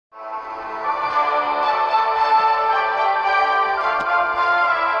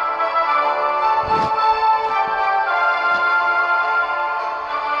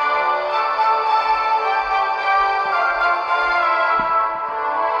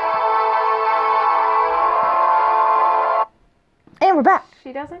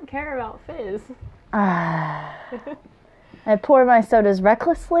She doesn't care about fizz. I pour my sodas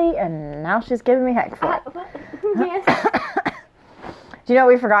recklessly, and now she's giving me heck for it. Yes. Do you know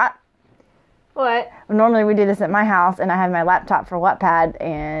what we forgot? What? Normally we do this at my house, and I have my laptop for Wattpad,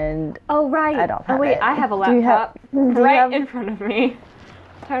 and Oh, right. I don't have wait, it. I have a Do you laptop do you right have- in front of me.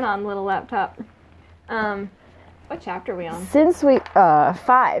 Turn on little laptop. What chapter are we on? since we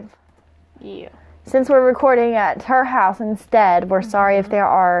 5. Yeah. Since we're recording at her house instead, we're sorry if there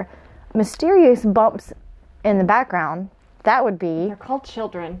are mysterious bumps in the background. That would be They're called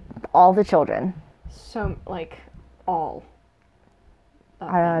children. all the children. So, like, all.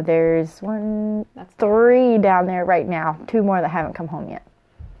 There's That's 3 down there right now. 2 more that haven't come home yet.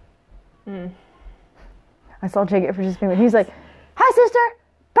 I saw Jacob for just a minute. He's like, "Hi, sister.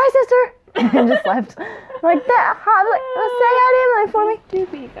 Bye, sister." And just left. Like that. Say hi to Emily for me. do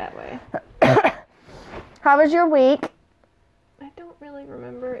be that way. How was your week? I don't really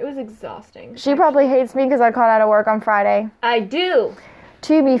remember. It was exhausting. She probably hates me because I called out of work on Friday. I do.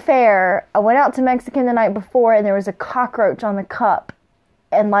 To be fair, I went out to Mexican the night before and there was a cockroach on the cup.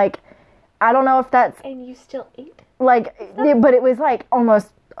 And like, I don't know if that's And you still ate? like, but it was like almost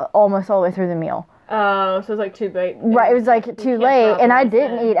all the way through the meal. Oh, so it was like too late. Right, it was like too late, and I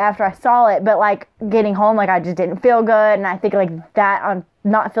didn't eat after I saw it, but like getting home, like I just didn't feel good, and I think like that, on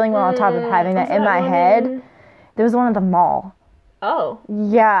not feeling well on top of having that in my head, there was one at the mall. Oh.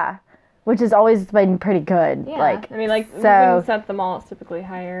 Yeah, which has always been pretty good. Yeah. Like, I mean, like, so, when it's at the mall, it's typically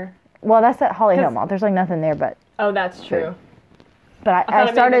higher. well, that's at Holly Hill Mall. There's like nothing there, but Oh, that's true. I thought it may have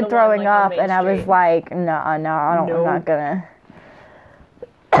been started the throwing one, like, on up, Main and I was Street. like, no, I'm not gonna.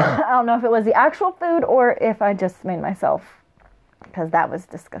 I don't know if it was the actual food or if I just made myself, because that was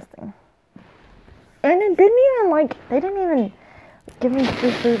disgusting. And it didn't even they didn't even give me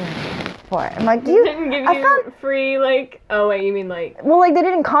free food for it. I'm like, They didn't give you free, like, oh, wait, you mean, like, well, like they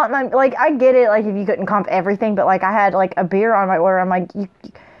didn't comp my, like I get it, like if you couldn't comp everything, but like I had like a beer on my order. I'm like, you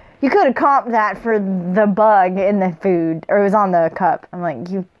could have comped that for the bug in the food, or it was on the cup. I'm like,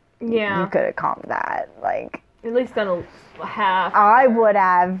 you could have comped that, like. at least done a half. I would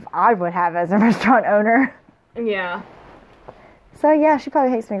have as a restaurant owner. Yeah. So yeah, she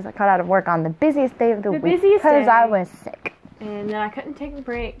probably hates me because I got out of work on the busiest day of the week busiest because I day. was sick. And then I couldn't take a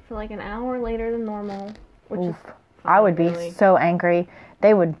break for like an hour later than normal, which is I would be really. so angry.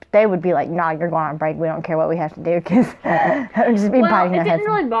 They would be like, "Nah, you're going on break. We don't care what we have to do," because I would just be Well, biting it their heads.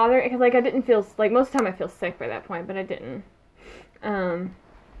 didn't really bother because like I didn't feel like most of the time I feel sick by that point, but I didn't.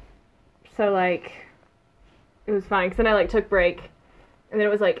 So like it was fine because then I like took break, and then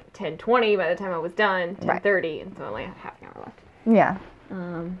it was like 10:20 by the time I was done, 10:30, and so I only had half an hour left. Yeah.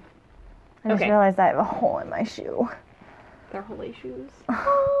 I just okay. realized I have a hole in my shoe. They're holy shoes.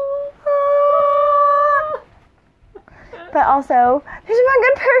 But also, these are my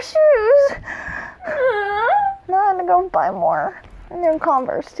good pair of shoes. Now I have to go buy more. And they're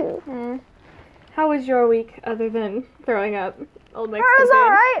Converse too. How was your week other than throwing up? Old It Mexican was food?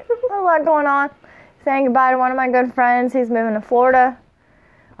 alright. There's a lot going on. Saying goodbye to one of my good friends. He's moving to Florida.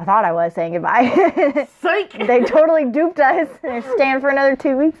 I thought I was saying goodbye. Psych! They totally duped us. They're staying for another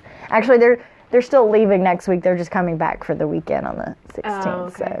 2 weeks. Actually, they're still leaving next week. They're just coming back for the weekend on the 16th. Oh,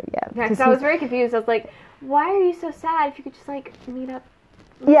 okay. So, yeah. Yeah, because I was very confused. I was like, why are you so sad if you could just, like, meet up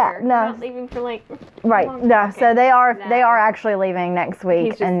later? Yeah, You're no. not leaving for, like, Right. long- No, okay. so they are actually leaving next week, He's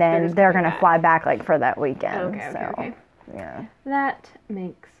just- and they're then just they're coming going to back. fly back, like, for that weekend. Okay, so, okay. yeah. That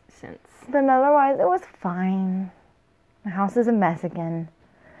makes sense. But otherwise, it was fine. My house is a mess again.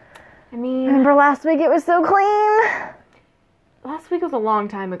 I mean, Remember last week it was so clean? last week was a long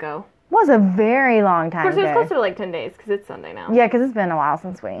time ago. It was a very long Of time course, it was ago. closer to, like, 10 days, because it's Sunday now. Yeah, because it's been a while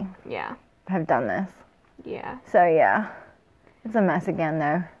since we Yeah. have done this. Yeah. So, yeah. It's a mess again,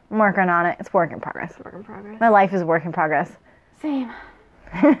 though. I'm working on it. It's work in progress. Work in progress. My life is work in progress. Same.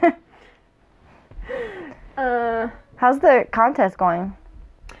 How's the contest going?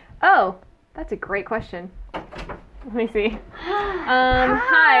 Oh, that's a great question. Let me see.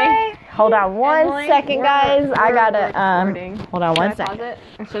 Hi. Hold on one Emily, second, guys. I gotta, recording. hold on one Should I pause second. it?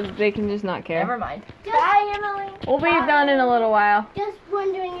 Or should they can just not care? mind. Bye, Emily. We'll be done in a little while. Just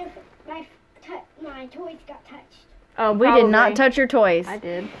wondering if my toys got touched. Oh, We did not touch your toys. I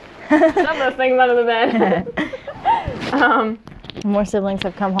did. Shove those things under the bed. More siblings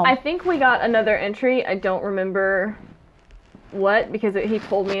have come home. I think we got another entry. I don't remember what, because he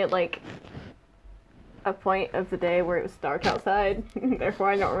told me at like a point of the day where it was dark outside. Therefore,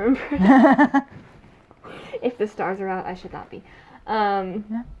 I don't remember. If the stars are out, I should not be.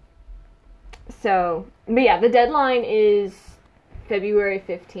 So, but yeah, the deadline is February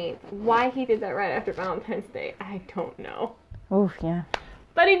 15th. Why he did that right after Valentine's Day, I don't know. Oof, yeah.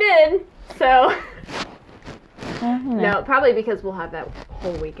 But he did. So You know. no, probably because we'll have that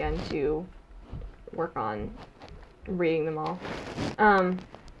whole weekend to work on reading them all.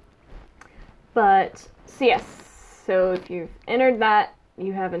 But so yes. So if you've entered that,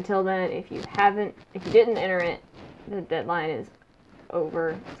 you have until then. If you didn't enter it, the deadline is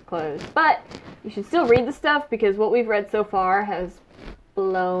over. It's closed. But you should still read the stuff because what we've read so far has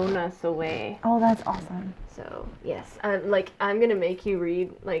blown us away. Oh, that's awesome. So yes, I'm gonna make you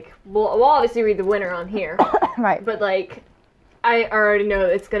read. Like, we'll obviously read the winner on here, Right. but like, I already know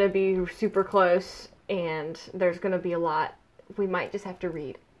it's gonna be super close, and there's gonna be a lot. We might just have to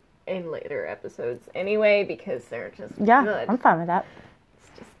read in later episodes anyway because they're just Yeah, good. I'm fine with that.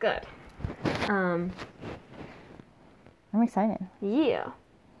 It's just good. I'm excited. Yeah.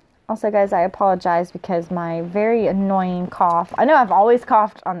 Also, guys, I apologize because my very annoying cough. I know I've always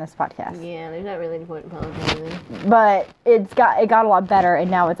coughed on this podcast, Yeah, there's not really any point in apologizing. but it got a lot better, and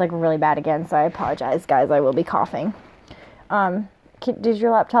now it's like really bad again. So I apologize, guys. I will be coughing. Is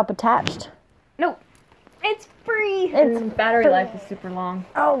your laptop attached? Nope. It's free. It's And battery life is super long.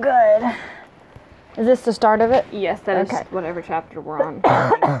 Oh, good. Is this the start of it? Yes, that is Okay. whatever chapter we're on.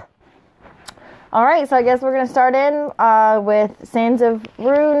 All right, so I guess we're going to start in with Sands of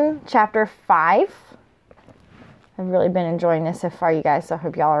Rune, Chapter 5. I've really been enjoying this so far, you guys, so I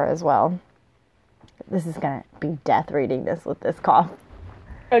hope y'all are as well. This is going to be death reading this with this cough.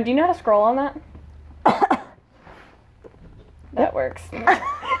 Oh, do you know how to scroll on that? That works. She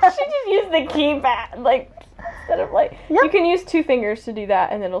just used the keypad, like, instead of like... Yep. You can use 2 fingers to do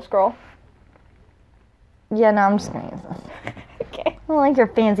that, and then it'll scroll. Yeah, no, I'm just going to use this. Okay. I don't like your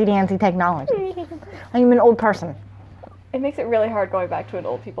fancy-dancy technology. I'm an old person. It makes it really hard going back to an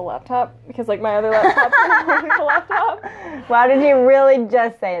old people laptop, because, like, my other laptop's an old people laptop. Wow, did you really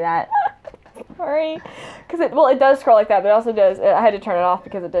just say that? Sorry. Because it does scroll like that, but it also does... I had to turn it off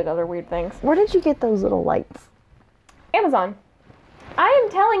because it did other weird things. Where did you get those little lights? Amazon. I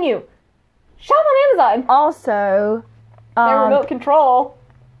am telling you. Shop on Amazon. Also, Their remote control.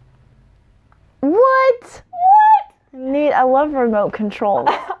 what? Neat. I love remote controls.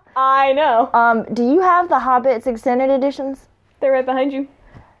 I know. Do you have the Hobbits extended editions? They're right behind you.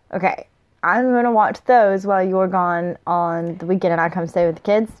 Okay, I'm gonna watch those while you're gone on the weekend and I come stay with the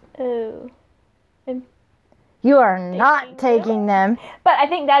kids. Oh. You are not taking them. But I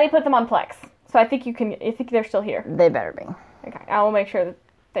think Daddy put them on Plex. So I think they're still here. They better be. Okay. I will make sure that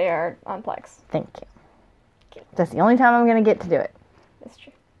they are on Plex. Thank you. That's the only time I'm gonna get to do it. That's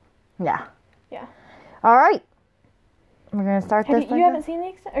true. Yeah. Yeah. All right. We're gonna start this. You haven't seen the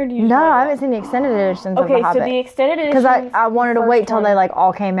extended, or do you? No, I haven't seen the extended editions of The Okay, Hobbit. so the extended edition. Because I wanted to wait till they like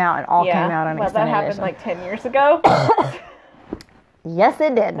all came out and all came out on well, that extended happened edition. like 10 years ago. Yes,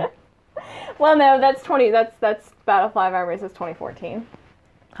 it did. Well, no, that's Battle of Five Armies is 2014.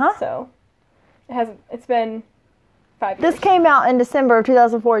 Huh? So it's been 5 years. This came out in December of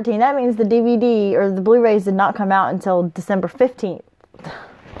 2014. That means the DVD or the Blu-rays did not come out until December 15th,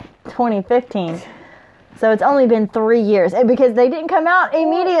 2015. So it's only been 3 years. And because they didn't come out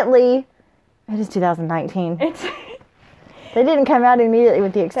immediately, it is 2019. They didn't come out immediately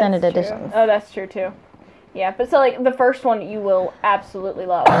with the extended That's true. editions. Oh, that's true too. Yeah, but so like the first one you will absolutely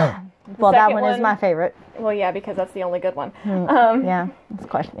love. Well, that second one is my favorite. Well, yeah, because that's the only good one. Yeah, that's a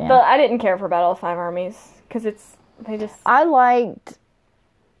question. Yeah. But I didn't care for Battle of Five Armies because I liked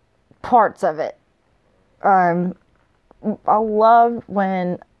parts of it. I love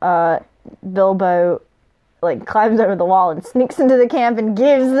when Bilbo like climbs over the wall and sneaks into the camp and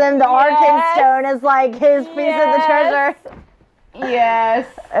gives them the Arkenstone as like his piece of the treasure. Yes.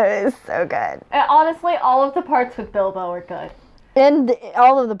 It was so good. Honestly, all of the parts with Bilbo are good. And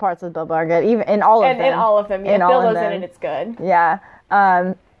all of the parts with Bilbo are good, even in all of them. In all of them, yeah. In all of Bilbo's them. in it, it's good. Yeah.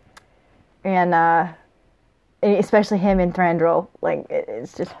 And especially him and Thranduil, like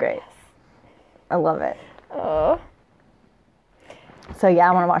it's just great. I love it. Oh. So yeah,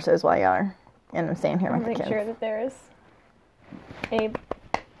 I want to watch those while y'all are, and I'm staying here with the Make kids. sure that there is a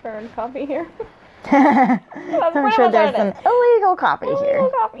burned copy here. I'm sure there's an illegal copy here. Illegal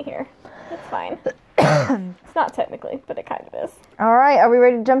copy here. It's fine. It's not technically, but it kind of is. All right, are we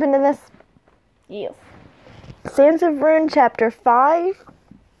ready to jump into this? Yes. Sands of Rune, Chapter 5.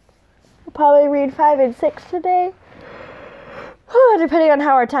 We'll probably read 5 and 6 today. Depending on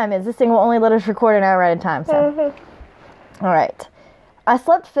how our time is. This thing will only let us record an hour at a time, so. All right. I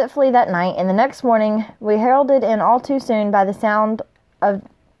slept fitfully that night, and the next morning was heralded in all too soon by the sound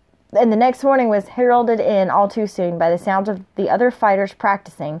of the other fighters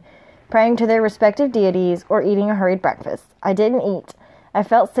practicing, praying to their respective deities, or eating a hurried breakfast. I didn't eat. I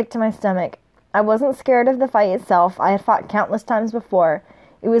felt sick to my stomach. I wasn't scared of the fight itself. I had fought countless times before.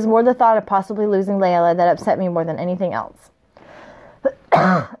 It was more the thought of possibly losing Layla that upset me more than anything else.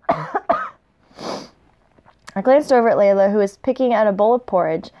 I glanced over at Layla, who was picking at a bowl of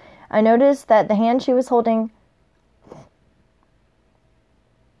porridge. I noticed that the hand she was holding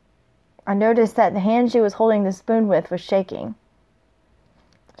the spoon with was shaking.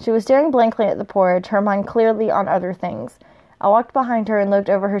 She was staring blankly at the porridge, her mind clearly on other things. I walked behind her and looked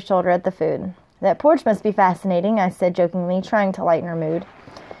over her shoulder at the food. "That porridge must be fascinating," I said jokingly, trying to lighten her mood.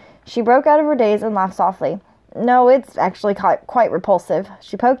 She broke out of her daze and laughed softly. "No, it's actually quite repulsive."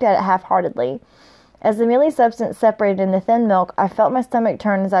 She poked at it half-heartedly. As the mealy substance separated in the thin milk, I felt my stomach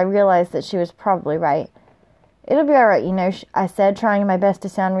turn as I realized that she was probably right. "It'll be all right, you know," I said, trying my best to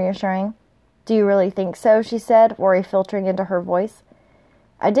sound reassuring. "Do you really think so?" she said, worry filtering into her voice.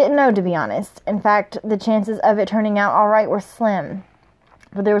 I didn't know, to be honest. In fact, the chances of it turning out all right were slim.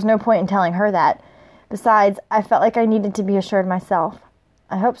 But there was no point in telling her that. Besides, I felt like I needed to be assured myself.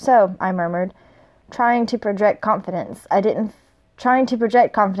 "I hope so," I murmured, trying to project confidence I didn't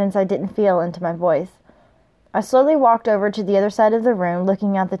feel into my voice. I slowly walked over to the other side of the room,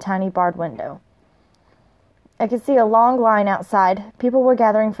 looking out the tiny barred window. I could see a long line outside. People were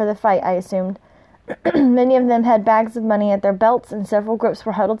gathering for the fight, I assumed. Many of them had bags of money at their belts, and several groups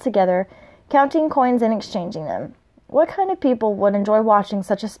were huddled together, counting coins and exchanging them. What kind of people would enjoy watching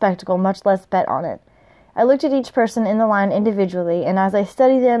such a spectacle, much less bet on it? I looked at each person in the line individually, and as I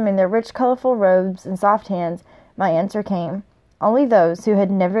studied them in their rich, colorful robes and soft hands, my answer came. Only those who had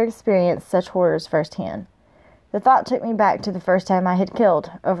never experienced such horrors firsthand. The thought took me back to the first time I had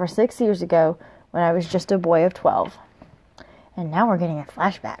killed, over 6 years ago, when I was just a boy of 12. And now we're getting a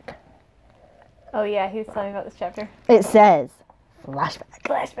flashback. Oh yeah, he was telling me about this chapter. It says, flashback.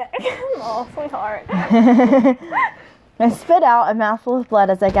 Flashback. Oh, sweetheart. I spit out a mouthful of blood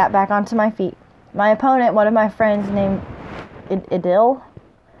as I got back onto my feet. My opponent, one of my friends named Idil,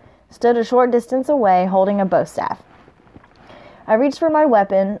 stood a short distance away, holding a bow staff. I reached for my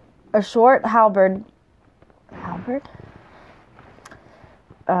weapon, a short halberd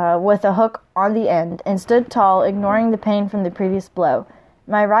with a hook on the end, and stood tall, ignoring the pain from the previous blow.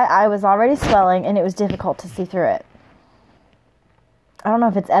 My right eye was already swelling, and it was difficult to see through it. I don't know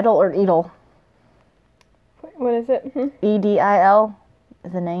if it's Edil or Edel. What is it? Edil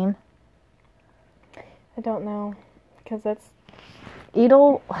is the name. I don't know, because that's...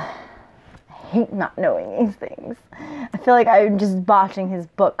 Edel... I hate not knowing these things. I feel like I'm just botching his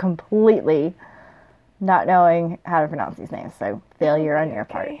book completely, not knowing how to pronounce these names, so failure on your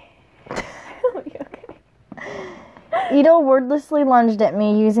part. Okay. Edel wordlessly lunged at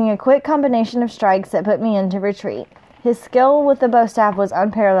me, using a quick combination of strikes that put me into retreat. His skill with the bow staff was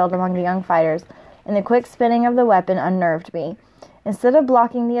unparalleled among the young fighters, and the quick spinning of the weapon unnerved me. Instead of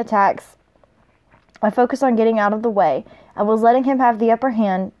blocking the attacks, I focused on getting out of the way. I was letting him have the upper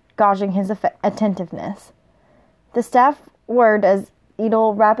hand, gauging his attentiveness. The staff whirred as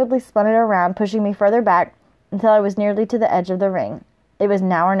Edel rapidly spun it around, pushing me further back until I was nearly to the edge of the ring. It was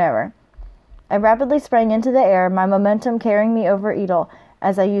now or never. I rapidly sprang into the air, my momentum carrying me over Edel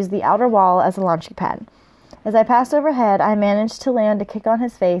as I used the outer wall as a launching pad. As I passed overhead, I managed to land a kick on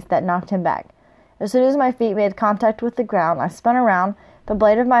his face that knocked him back. As soon as my feet made contact with the ground, I spun around, the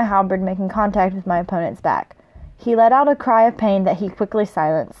blade of my halberd making contact with my opponent's back. He let out a cry of pain that he quickly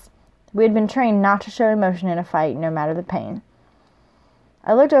silenced. We had been trained not to show emotion in a fight, no matter the pain.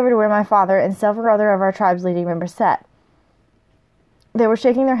 I looked over to where my father and several other of our tribe's leading members sat. They were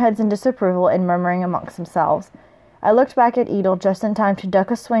shaking their heads in disapproval and murmuring amongst themselves. I looked back at Edel just in time to duck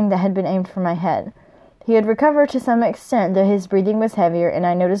a swing that had been aimed for my head. He had recovered to some extent, though his breathing was heavier, and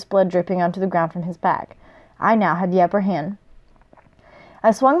I noticed blood dripping onto the ground from his back. I now had the upper hand.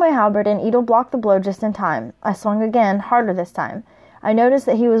 I swung my halberd, and Edel blocked the blow just in time. I swung again, harder this time. I noticed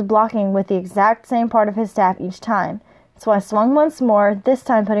that he was blocking with the exact same part of his staff each time, so I swung once more, this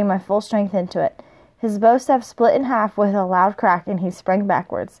time putting my full strength into it. His bow staff split in half with a loud crack, and he sprang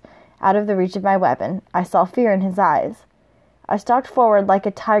backwards, out of the reach of my weapon. I saw fear in his eyes. I stalked forward like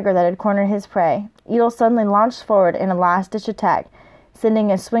a tiger that had cornered his prey. Edel suddenly launched forward in a last-ditch attack,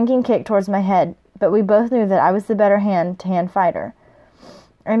 sending a swinging kick towards my head, but we both knew that I was the better hand-to-hand fighter.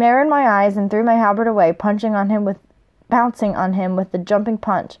 I narrowed my eyes and threw my halberd away, bouncing on him with the jumping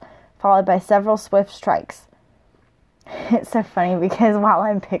punch, followed by several swift strikes. It's so funny because while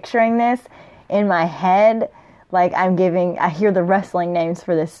I'm picturing this, in my head, like I hear the wrestling names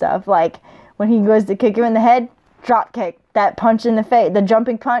for this stuff. Like when he goes to kick him in the head, drop kick. That punch in the face, the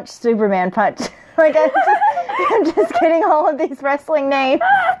jumping punch, Superman punch. Like I'm just getting all of these wrestling names.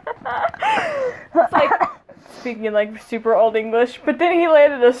 It's like speaking like super old English, but then he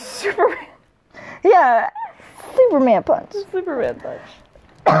landed a Superman. Yeah, Superman punch. Superman punch.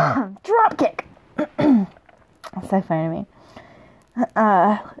 Drop kick. That's so funny to me.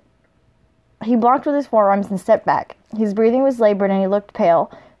 He blocked with his forearms and stepped back. His breathing was labored and he looked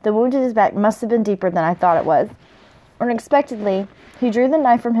pale. The wound in his back must have been deeper than I thought it was. Unexpectedly, he drew the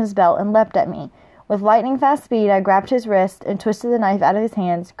knife from his belt and leapt at me. With lightning-fast speed, I grabbed his wrist and twisted the knife out of his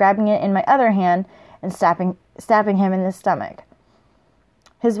hands, grabbing it in my other hand and stabbing him in the stomach.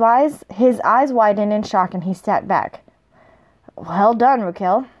 His eyes widened in shock and he sat back. Well done,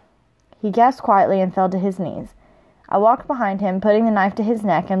 Raquel. He gasped quietly and fell to his knees. I walked behind him, putting the knife to his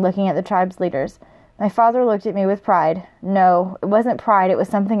neck and looking at the tribe's leaders. My father looked at me with pride. No, it wasn't pride, it was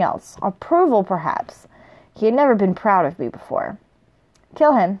something else. Approval, perhaps. He had never been proud of me before.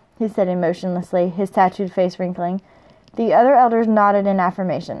 Kill him, he said emotionlessly, his tattooed face wrinkling. The other elders nodded in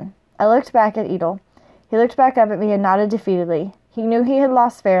affirmation. I looked back at Edel. He looked back up at me and nodded defeatedly. He knew he had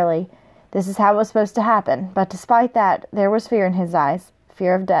lost fairly. This is how it was supposed to happen, but despite that, there was fear in his eyes,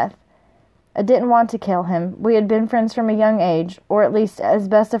 fear of death. I didn't want to kill him. We had been friends from a young age, or at least as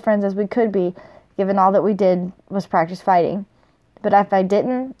best of friends as we could be, given all that we did was practice fighting. But if I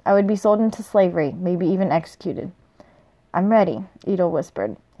didn't, I would be sold into slavery, maybe even executed. I'm ready, Edel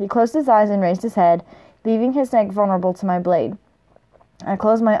whispered. He closed his eyes and raised his head, leaving his neck vulnerable to my blade. I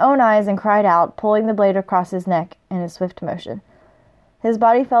closed my own eyes and cried out, pulling the blade across his neck in a swift motion. His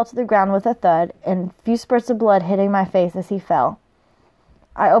body fell to the ground with a thud, and a few spurts of blood hitting my face as he fell.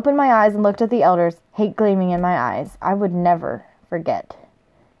 I opened my eyes and looked at the elders, hate gleaming in my eyes. I would never forget.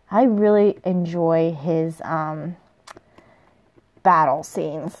 I really enjoy his battle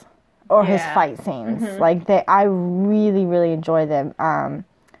scenes or his fight scenes. Mm-hmm. I really, really enjoy them.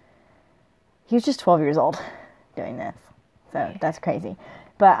 He was just 12 years old doing this, so that's crazy.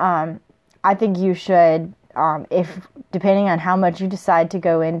 But I think you should, if depending on how much you decide to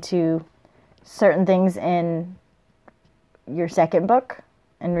go into certain things in your second book,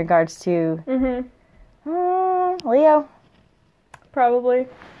 in regards to Leo, probably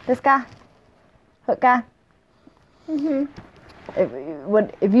this guy, Hook guy.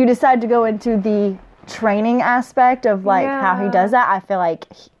 If you decide to go into the training aspect of how he does that, I feel like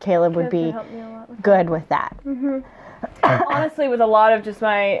Caleb would be good with that. Honestly, with a lot of just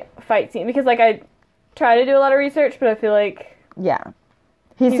my fight scene, because I try to do a lot of research, but I feel like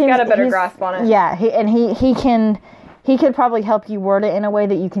he's got a better grasp on it. Yeah, he could probably help you word it in a way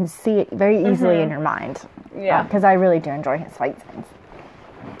that you can see it very easily in your mind. Yeah, because I really do enjoy his fight scenes.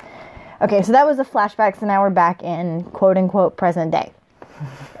 Okay, so that was a flashback, so now we're back in quote-unquote present day.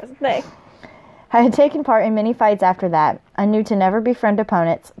 Present day. I had taken part in many fights after that. I knew to never befriend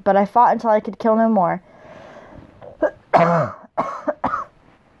opponents, but I fought until I could kill no more. I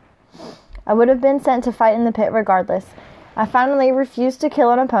would have been sent to fight in the pit regardless. I finally refused to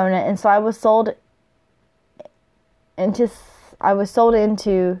kill an opponent, and so I was sold into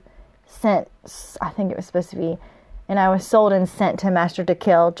sent, I think it was supposed to be, and I was sold and sent to Master to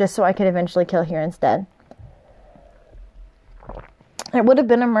Kill, just so I could eventually kill here instead. It would have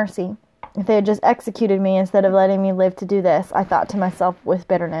been a mercy if they had just executed me instead of letting me live to do this, I thought to myself with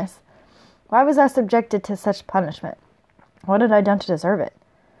bitterness. Why was I subjected to such punishment? What had I done to deserve it?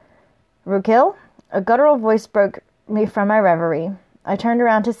 Raquel? A guttural voice broke me from my reverie. I turned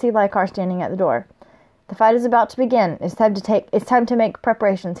around to see Lykar standing at the door. The fight is about to begin. It's time to make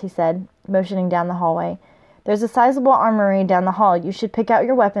preparations, he said, motioning down the hallway. There's a sizable armory down the hall. You should pick out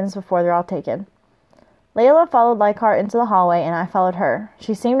your weapons before they're all taken. Layla followed Lykar into the hallway, and I followed her.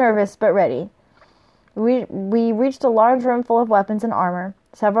 She seemed nervous, but ready. We reached a large room full of weapons and armor.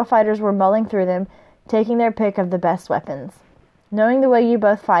 Several fighters were mulling through them, taking their pick of the best weapons. Knowing the way you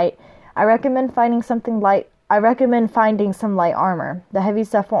both fight, I recommend finding some light armor. The heavy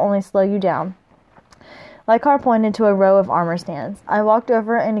stuff will only slow you down. Lykar pointed to a row of armor stands. I walked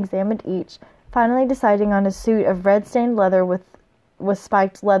over and examined each, finally deciding on a suit of red-stained leather with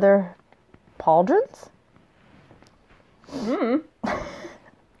spiked leather pauldrons?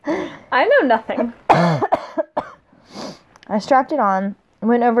 I know nothing. I strapped it on,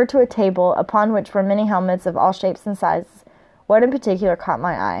 went over to a table upon which were many helmets of all shapes and sizes. One in particular caught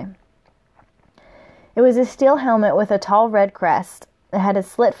my eye. It was a steel helmet with a tall red crest. It had a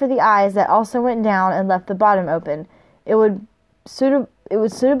slit for the eyes that also went down and left the bottom open. It would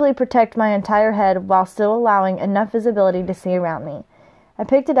suitably protect my entire head while still allowing enough visibility to see around me. I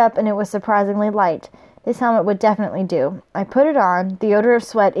picked it up and it was surprisingly light. This helmet would definitely do. I put it on, the odor of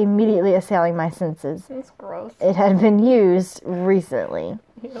sweat immediately assailing my senses. That's gross. It had been used recently.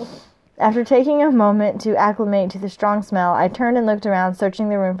 Ew. After taking a moment to acclimate to the strong smell, I turned and looked around, searching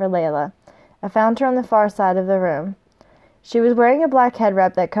the room for Layla. I found her on the far side of the room. She was wearing a black head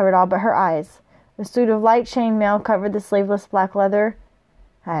wrap that covered all but her eyes. A suit of light chainmail covered the sleeveless black leather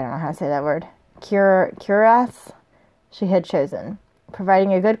I don't know how to say that word, cuirass she had chosen,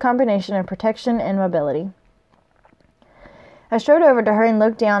 providing a good combination of protection and mobility. I strode over to her and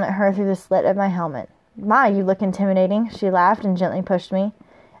looked down at her through the slit of my helmet. My, you look intimidating, she laughed and gently pushed me.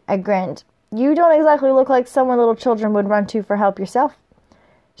 I grinned. You don't exactly look like someone little children would run to for help yourself.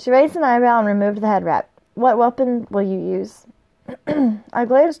 She raised an eyebrow and removed the head wrap. What weapon will you use? I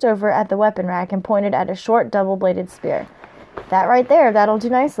glanced over at the weapon rack and pointed at a short, double-bladed spear. That right there, that'll do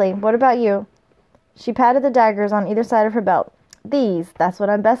nicely. What about you? She patted the daggers on either side of her belt. That's what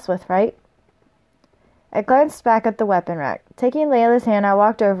I'm best with, right? I glanced back at the weapon rack. Taking Layla's hand, I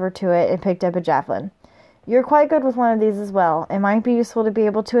walked over to it and picked up a javelin. You're quite good with one of these as well. It might be useful to be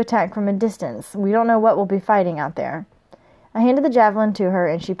able to attack from a distance. We don't know what we'll be fighting out there. I handed the javelin to her,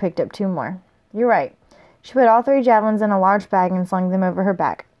 and she picked up 2 more. You're right. She put all 3 javelins in a large bag and slung them over her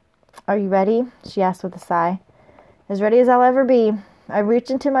back. Are you ready? She asked with a sigh. As ready as I'll ever be. I reached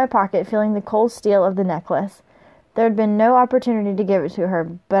into my pocket, feeling the cold steel of the necklace. There had been no opportunity to give it to her,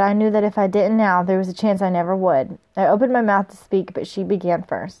 but I knew that if I didn't now, there was a chance I never would. I opened my mouth to speak, but she began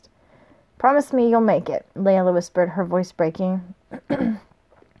first. Promise me you'll make it, Layla whispered, her voice breaking.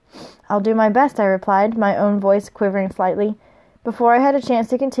 I'll do my best, I replied, my own voice quivering slightly. Before I had a chance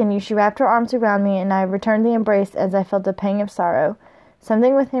to continue, she wrapped her arms around me, and I returned the embrace as I felt a pang of sorrow.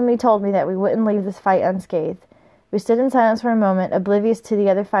 Something within me told me that we wouldn't leave this fight unscathed. We stood in silence for a moment, oblivious to the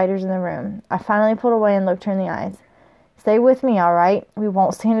other fighters in the room. I finally pulled away and looked her in the eyes. Stay with me, all right? We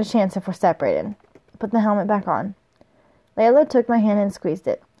won't stand a chance if we're separated. Put the helmet back on. Layla took my hand and squeezed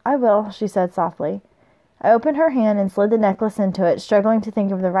it. I will, she said softly. I opened her hand and slid the necklace into it, struggling to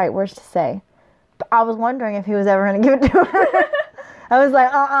think of the right words to say. But I was wondering if he was ever going to give it to her. I was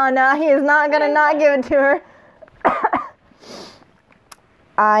like, no, he is not going to not give it to her.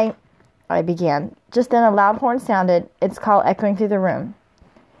 I began. Just then a loud horn sounded, its call echoing through the room.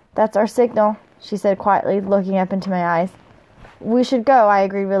 That's our signal, she said quietly, looking up into my eyes. We should go, I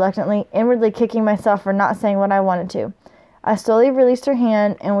agreed reluctantly, inwardly kicking myself for not saying what I wanted to. I slowly released her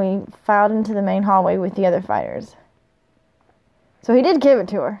hand, and we filed into the main hallway with the other fighters. So he did give it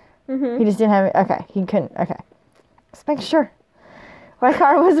to her. Mm-hmm. He just didn't have it. Okay, he couldn't. Okay. Just make sure. My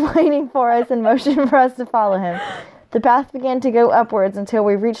car was waiting for us and motioned for us to follow him. The path began to go upwards until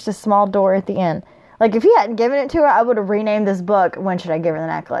we reached a small door at the end. Like, if he hadn't given it to her, I would have renamed this book, When Should I Give Her the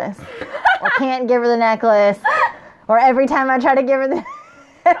Necklace? Or Can't Give Her the Necklace. Or Every Time I Try to Give Her the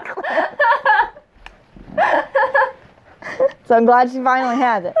Necklace. So I'm glad she finally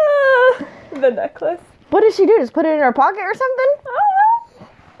has it. The necklace. What did she do? Just put it in her pocket or something?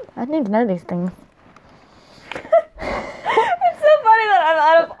 I don't know. I need to know these things. It's so funny that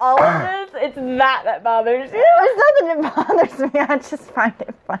out of all of this, it's that bothers you. There's nothing that bothers me. I just find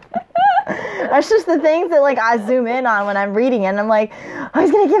it funny. That's just the things that, like, I zoom in on when I'm reading it. And I'm like, oh,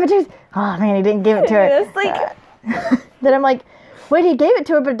 he's going to give it to her. Oh, man, he didn't give it to her. It's like... Then I'm like, wait, he gave it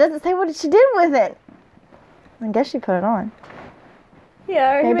to her, but it doesn't say what she did with it. I guess she put it on.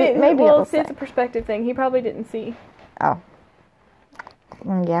 Yeah, or maybe well, it's a perspective thing. He probably didn't see. Oh.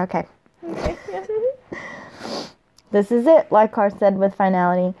 Yeah, okay. Okay, yeah. This is it, Lykar said with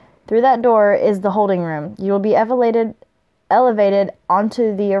finality. Through that door is the holding room. You will be elevated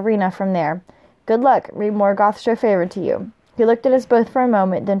onto the arena from there. Good luck. Read Morgoth's show favor to you. He looked at us both for a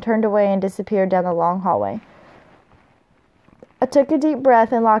moment, then turned away and disappeared down the long hallway. I took a deep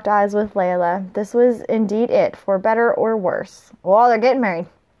breath and locked eyes with Layla. This was indeed it, for better or worse. Well, they're getting married.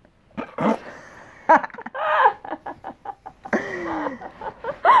 I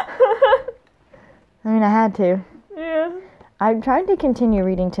mean, I had to. Yeah. I'm trying to continue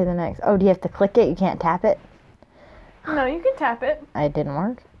reading to the next. Oh, do you have to click it? You can't tap it? No, you can tap it. It didn't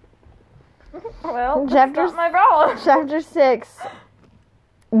work. Well, that's not my problem. Chapter 6,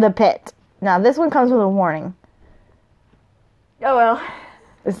 The Pit. Now, this one comes with a warning. Oh, well.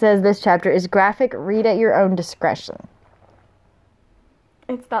 It says this chapter is graphic. Read at your own discretion.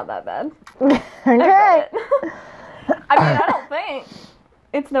 It's not that bad. Okay. I mean, I don't think.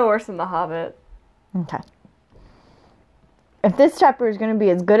 It's no worse than The Hobbit. Okay. If this chapter is going to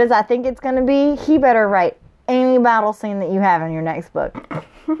be as good as I think it's going to be, he better write any battle scene that you have in your next book.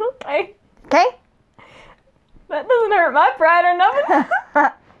 Okay. Okay? That doesn't hurt my pride or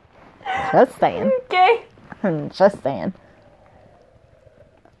nothing. Just saying. Okay. Just saying.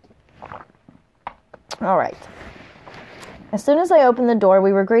 Alright. As soon as I opened the door,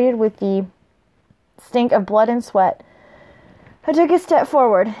 we were greeted with the stink of blood and sweat. I took a step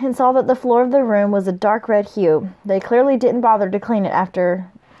forward and saw that the floor of the room was a dark red hue. They clearly didn't bother to clean it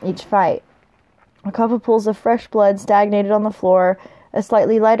after each fight. A couple pools of fresh blood stagnated on the floor, a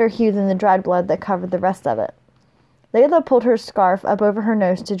slightly lighter hue than the dried blood that covered the rest of it. Layla pulled her scarf up over her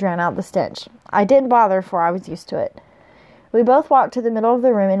nose to drown out the stench. I didn't bother, for I was used to it. We both walked to the middle of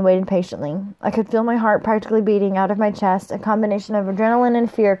the room and waited patiently. I could feel my heart practically beating out of my chest, a combination of adrenaline and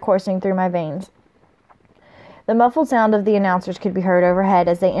fear coursing through my veins. The muffled sound of the announcers could be heard overhead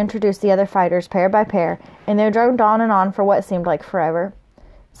as they introduced the other fighters pair by pair, and they droned on and on for what seemed like forever.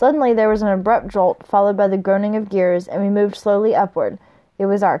 Suddenly there was an abrupt jolt, followed by the groaning of gears, and we moved slowly upward. It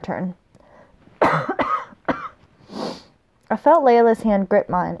was our turn. I felt Layla's hand grip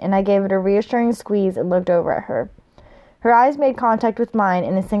mine, and I gave it a reassuring squeeze and looked over at her. Her eyes made contact with mine,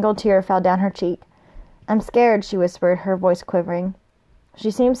 and a single tear fell down her cheek. "I'm scared," she whispered, her voice quivering.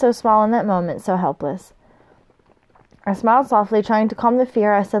 She seemed so small in that moment, so helpless. I smiled softly, trying to calm the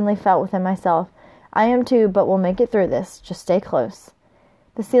fear I suddenly felt within myself. "I am too, but we'll make it through this. Just stay close."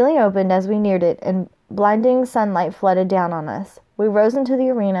 The ceiling opened as we neared it, and blinding sunlight flooded down on us. We rose into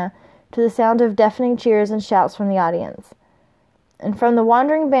the arena, to the sound of deafening cheers and shouts from the audience. And from the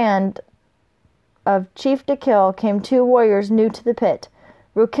wandering band of Chief Dakil came 2 warriors new to the pit.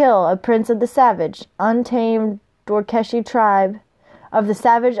 Rukil, a prince of the savage, untamed Dorkeshi tribe, of the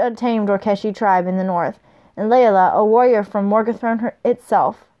savage, untamed Dorkeshi tribe in the north, and Layla, a warrior from Morgathrone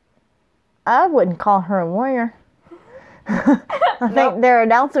itself. I wouldn't call her a warrior. I think their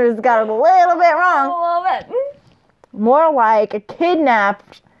announcers got it a little bit wrong. A little bit. More like a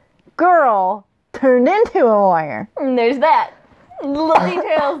kidnapped girl turned into a warrior. And there's that. Little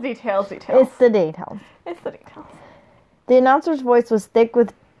details. It's the details. It's the details. The announcer's voice was thick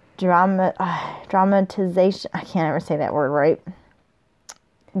with dramatization. I can't ever say that word right.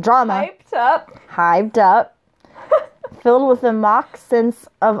 Drama. Hyped up. Filled with a mock sense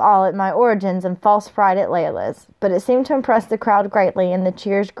of awe at my origins and false pride at Layla's. But it seemed to impress the crowd greatly, and the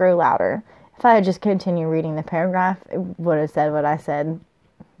cheers grew louder. If I had just continued reading the paragraph, it would have said what I said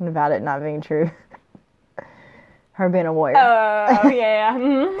about it not being true. Her being a warrior. Oh, yeah.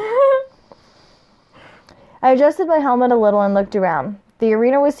 I adjusted my helmet a little and looked around. The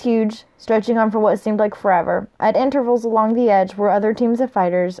arena was huge, stretching on for what seemed like forever. At intervals along the edge were other teams of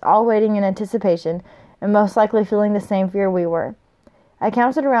fighters, all waiting in anticipation, and most likely feeling the same fear we were. I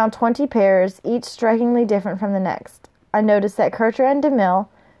counted around 20 pairs, each strikingly different from the next. I noticed that Kercher and DeMille,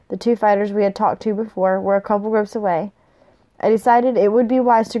 the 2 fighters we had talked to before, were a couple groups away. I decided it would be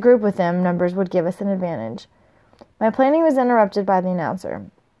wise to group with them. Numbers would give us an advantage. My planning was interrupted by the announcer.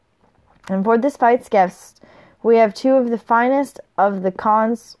 "And for this fight's guests, we have 2 of the finest of the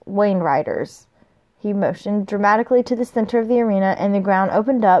Khan's Wainriders." He motioned dramatically to the center of the arena, and the ground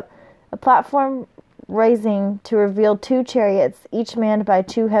opened up, a platform raising to reveal 2 chariots, each manned by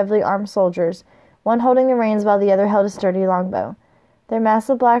 2 heavily armed soldiers, one holding the reins while the other held a sturdy longbow. Their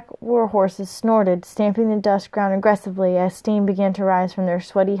massive black war horses snorted, stamping the dust ground aggressively as steam began to rise from their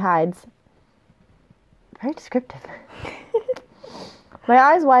sweaty hides. Very descriptive. My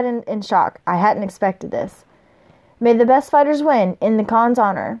eyes widened in shock. I hadn't expected this. "May the best fighters win, in the Khan's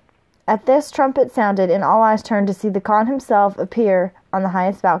honor." At this, trumpet sounded, and all eyes turned to see the Khan himself appear on the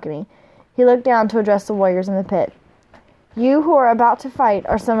highest balcony. He looked down to address the warriors in the pit. "You who are about to fight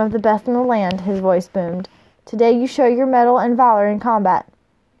are some of the best in the land," his voice boomed. "Today you show your mettle and valor in combat."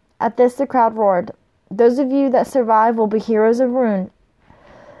 At this, the crowd roared. "Those of you that survive will be heroes of Rune,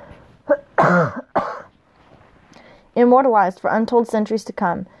 immortalized for untold centuries to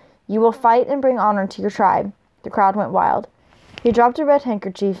come. You will fight and bring honor to your tribe." The crowd went wild. He dropped a red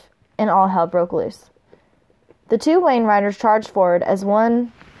handkerchief, and all hell broke loose. The 2 Wainriders charged forward as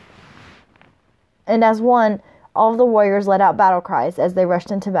one, all of the warriors let out battle cries as they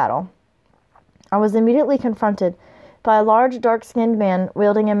rushed into battle. I was immediately confronted by a large, dark-skinned man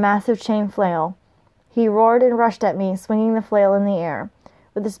wielding a massive chain flail. He roared and rushed at me, swinging the flail in the air.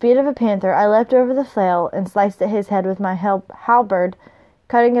 With the speed of a panther, I leapt over the flail and sliced at his head with my halberd,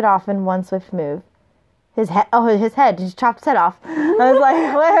 cutting it off in one swift move. His head. He chopped his head off. I was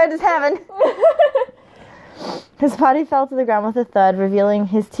like, what just happened? His body fell to the ground with a thud, revealing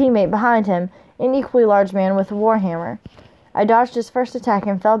his teammate behind him, an equally large man with a warhammer. I dodged his first attack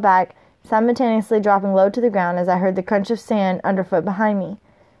and fell back, simultaneously dropping low to the ground as I heard the crunch of sand underfoot behind me.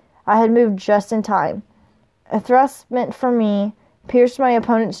 I had moved just in time. A thrust meant for me pierced my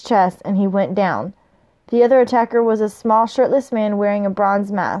opponent's chest, and he went down. The other attacker was a small, shirtless man wearing a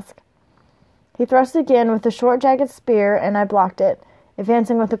bronze mask. He thrust again with a short, jagged spear, and I blocked it,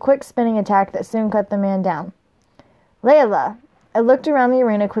 advancing with a quick spinning attack that soon cut the man down. "Layla!" I looked around the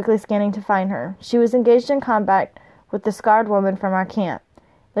arena, quickly scanning to find her. She was engaged in combat with the scarred woman from our camp.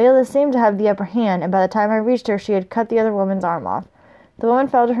 Layla seemed to have the upper hand, and by the time I reached her, she had cut the other woman's arm off. The woman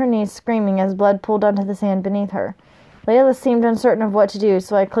fell to her knees, screaming as blood pooled onto the sand beneath her. Layla seemed uncertain of what to do,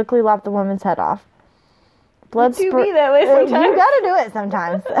 so I quickly lopped the woman's head off. Blood You do be that way sometimes. You gotta do it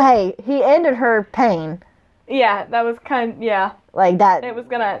sometimes. Hey, he ended her pain. Yeah, that was yeah. Like that. It was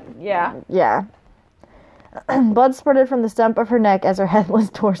gonna, yeah. Yeah. Blood spurted from the stump of her neck as her headless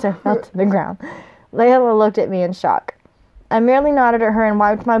torso fell to the ground. Layla looked at me in shock. I merely nodded at her and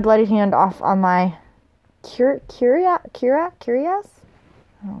wiped my bloody hand off on my cuirass?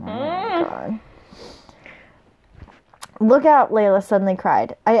 Oh my god. Look out, Layla suddenly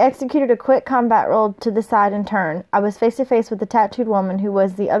cried. I executed a quick combat roll to the side and turned. I was face to face with the tattooed woman who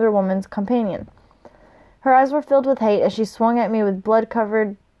was the other woman's companion. Her eyes were filled with hate as she swung at me with a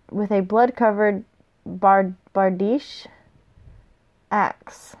blood-covered bardiche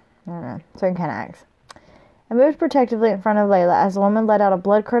axe. I don't know, certain kind of axe. I moved protectively in front of Layla as the woman let out a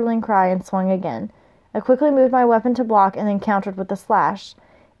blood-curdling cry and swung again. I quickly moved my weapon to block and then countered with a slash.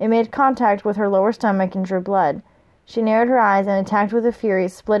 It made contact with her lower stomach and drew blood. She narrowed her eyes and attacked with a fury,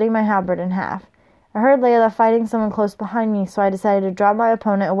 splitting my halberd in half. I heard Layla fighting someone close behind me, so I decided to draw my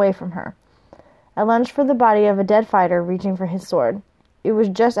opponent away from her. I lunged for the body of a dead fighter, reaching for his sword. It was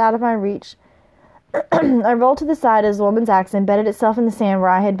just out of my reach. I rolled to the side as the woman's axe embedded itself in the sand where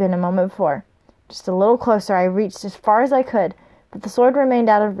I had been a moment before. Just a little closer, I reached as far as I could, but the sword remained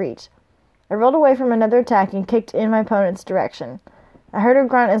out of reach. I rolled away from another attack and kicked in my opponent's direction. I heard her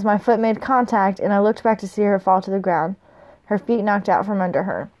grunt as my foot made contact, and I looked back to see her fall to the ground, her feet knocked out from under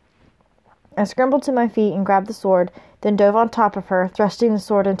her. I scrambled to my feet and grabbed the sword, then dove on top of her, thrusting the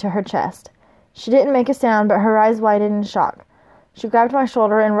sword into her chest. She didn't make a sound, but her eyes widened in shock. She grabbed my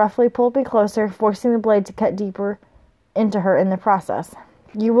shoulder and roughly pulled me closer, forcing the blade to cut deeper into her in the process.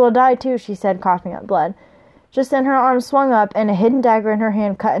 "You will die too," she said, coughing up blood. Just then her arm swung up, and a hidden dagger in her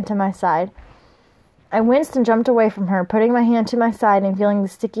hand cut into my side. I winced and jumped away from her, putting my hand to my side and feeling the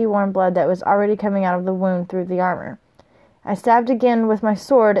sticky, warm blood that was already coming out of the wound through the armor. I stabbed again with my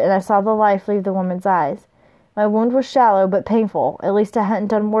sword, and I saw the life leave the woman's eyes. My wound was shallow, but painful. At least I hadn't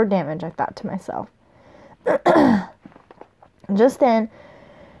done more damage, I thought to myself. Just then,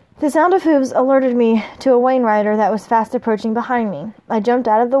 the sound of hooves alerted me to a Wayne rider that was fast approaching behind me. I jumped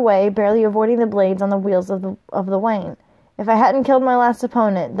out of the way, barely avoiding the blades on the wheels of the Wayne. If I hadn't killed my last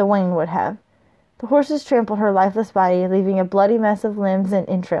opponent, the Wayne would have. The horses trampled her lifeless body, leaving a bloody mess of limbs and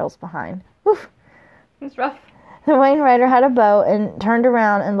entrails behind. Oof. It's rough. The Wayne rider had a bow and turned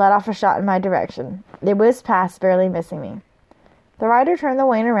around and let off a shot in my direction. It whizzed past, barely missing me. The rider turned the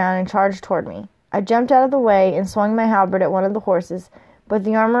Wayne around and charged toward me. I jumped out of the way and swung my halberd at one of the horses, but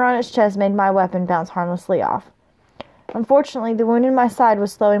the armor on its chest made my weapon bounce harmlessly off. Unfortunately, the wound in my side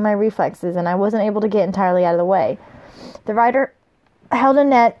was slowing my reflexes, and I wasn't able to get entirely out of the way. The rider held a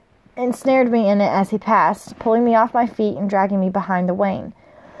net and snared me in it as he passed, pulling me off my feet and dragging me behind the Wayne.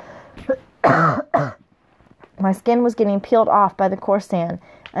 My skin was getting peeled off by the coarse sand,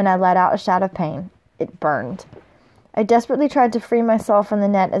 and I let out a shout of pain. It burned. I desperately tried to free myself from the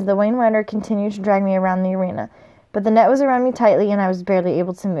net as the Wayne rider continued to drag me around the arena, but the net was around me tightly and I was barely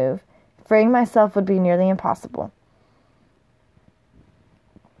able to move. Freeing myself would be nearly impossible.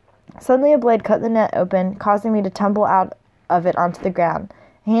 Suddenly a blade cut the net open, causing me to tumble out of it onto the ground.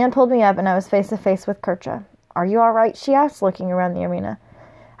 A hand pulled me up and I was face to face with Kercha. "Are you all right?" she asked, looking around the arena.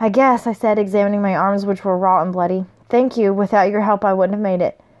 "I guess," I said, examining my arms, which were raw and bloody. "Thank you. Without your help, I wouldn't have made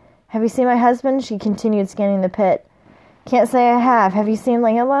it." "Have you seen my husband?" She continued, scanning the pit. "Can't say I have. Have you seen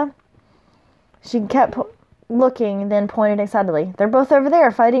Layla?" She kept looking, then pointed excitedly. "They're both over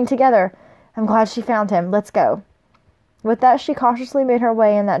there, fighting together. I'm glad she found him. Let's go." With that, she cautiously made her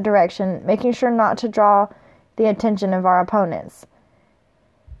way in that direction, making sure not to draw the attention of our opponents.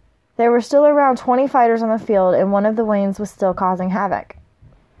 There were still around 20 fighters on the field, and one of the Waynes was still causing havoc.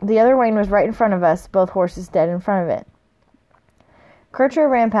 The other Wayne was right in front of us, both horses dead in front of it. Kercha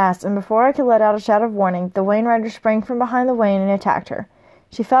ran past, and before I could let out a shout of warning, the Wayne rider sprang from behind the Wayne and attacked her.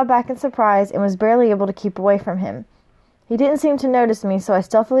 She fell back in surprise and was barely able to keep away from him. He didn't seem to notice me, so I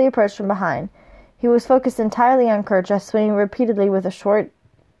stealthily approached from behind. He was focused entirely on Kercha, swinging repeatedly with a short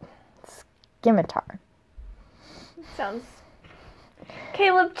scimitar. Sounds...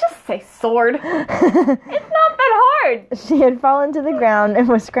 Caleb, just say sword. It's not that hard. She had fallen to the ground and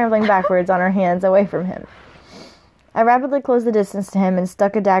was scrambling backwards on her hands away from him. I rapidly closed the distance to him and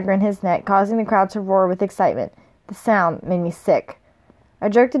stuck a dagger in his neck, causing the crowd to roar with excitement. The sound made me sick. I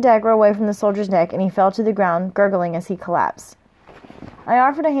jerked the dagger away from the soldier's neck, and he fell to the ground, gurgling as he collapsed. I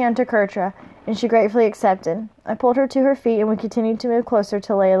offered a hand to Kercha, and she gratefully accepted. I pulled her to her feet, and we continued to move closer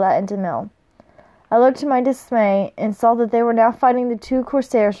to Layla and Demille. I looked to my dismay and saw that they were now fighting the two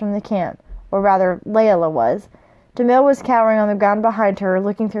corsairs from the camp, or rather, Layla was. Demille was cowering on the ground behind her,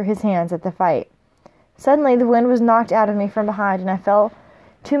 looking through his hands at the fight. Suddenly, the wind was knocked out of me from behind, and I fell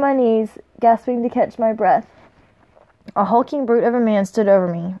to my knees, gasping to catch my breath. A hulking brute of a man stood over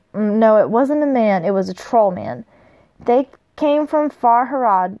me. No, it wasn't a man, it was a troll man. They came from far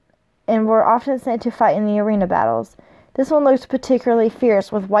Harad and were often sent to fight in the arena battles. This one looked particularly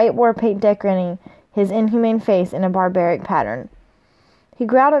fierce, with white war paint decorating his inhumane face in a barbaric pattern. He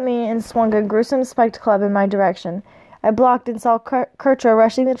growled at me and swung a gruesome spiked club in my direction. I blocked and saw Kertra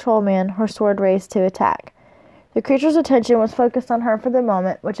rushing the troll man, her sword raised to attack. The creature's attention was focused on her for the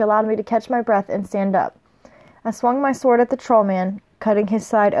moment, which allowed me to catch my breath and stand up. I swung my sword at the troll man, cutting his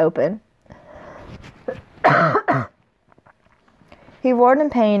side open. He roared in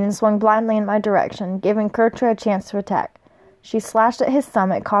pain and swung blindly in my direction, giving Kertra a chance to attack. She slashed at his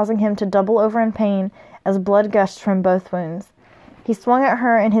stomach, causing him to double over in pain as blood gushed from both wounds. He swung at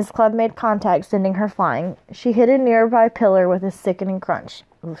her and his club made contact, sending her flying. She hit a nearby pillar with a sickening crunch.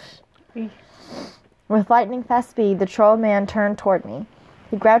 Oof. With lightning-fast speed, the troll man turned toward me.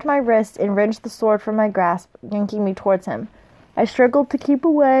 He grabbed my wrist and wrenched the sword from my grasp, yanking me towards him. I struggled to keep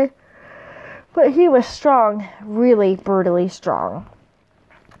away, but he was strong, really brutally strong.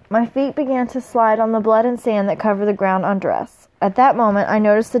 My feet began to slide on the blood and sand that covered the ground under us. At that moment, I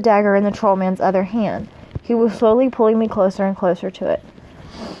noticed the dagger in the troll man's other hand. He was slowly pulling me closer and closer to it.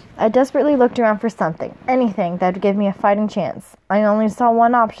 I desperately looked around for something, anything that would give me a fighting chance. I only saw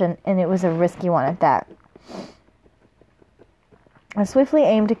one option, and it was a risky one at that. I swiftly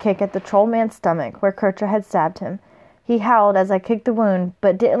aimed a kick at the troll man's stomach, where Kertra had stabbed him. He howled as I kicked the wound,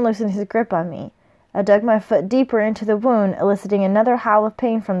 but didn't loosen his grip on me. I dug my foot deeper into the wound, eliciting another howl of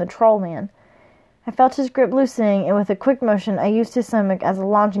pain from the troll man. I felt his grip loosening, and with a quick motion I used his stomach as a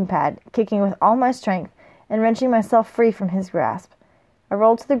launching pad, kicking with all my strength and wrenching myself free from his grasp. I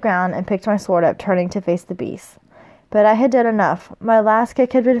rolled to the ground and picked my sword up, turning to face the beast. But I had done enough. My last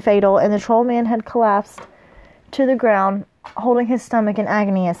kick had been fatal, and the troll man had collapsed to the ground, holding his stomach in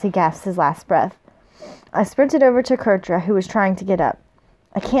agony as he gasped his last breath. I sprinted over to Kertra, who was trying to get up.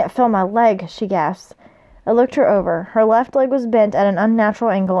 "I can't feel my leg," she gasped. I looked her over. Her left leg was bent at an unnatural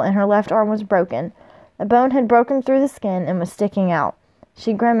angle, and her left arm was broken. A bone had broken through the skin and was sticking out.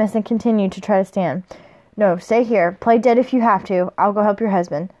 She grimaced and continued to try to stand. "No, stay here. Play dead if you have to. I'll go help your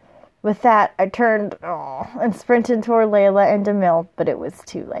husband." With that, I turned and sprinted toward Layla and Demille, but it was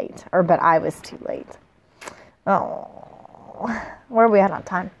too late. But I was too late. Oh. Where are we at on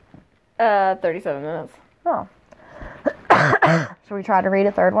time? 37 minutes. Oh. Should we try to read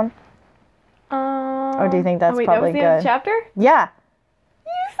a third one? Or do you think that's probably that was the good? End of the chapter? Yeah.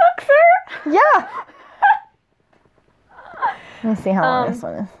 You suck, sir! Yeah! Let me see how long this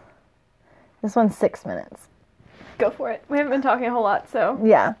one is. This one's 6 minutes. Go for it. We haven't been talking a whole lot, so.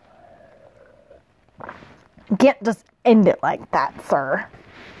 Yeah. Can't just end it like that, sir.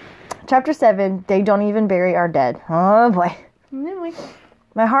 Chapter 7, They Don't Even Bury Our Dead. Oh, boy. No,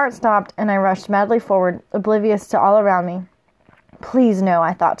 My heart stopped, and I rushed madly forward, oblivious to all around me. Please no,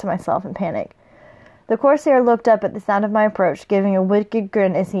 I thought to myself in panic. The Corsair looked up at the sound of my approach, giving a wicked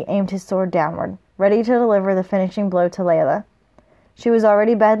grin as he aimed his sword downward, ready to deliver the finishing blow to Layla. She was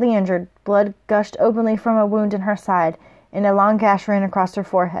already badly injured. Blood gushed openly from a wound in her side, and a long gash ran across her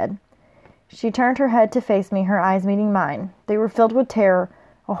forehead. She turned her head to face me, her eyes meeting mine. They were filled with terror,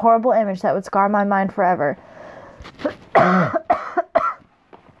 a horrible image that would scar my mind forever.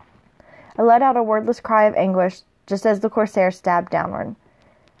 I let out a wordless cry of anguish, just as the Corsair stabbed downward.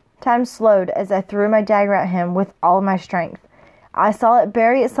 Time slowed as I threw my dagger at him with all my strength. I saw it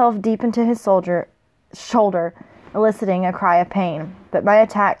bury itself deep into his shoulder, eliciting a cry of pain. But my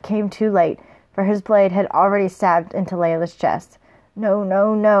attack came too late, for his blade had already stabbed into Layla's chest. No,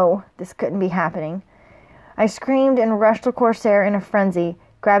 no, no, this couldn't be happening. I screamed and rushed the Corsair in a frenzy,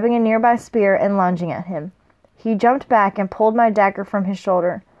 grabbing a nearby spear and lunging at him. He jumped back and pulled my dagger from his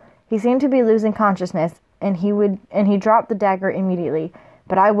shoulder. He seemed to be losing consciousness, and he dropped the dagger immediately.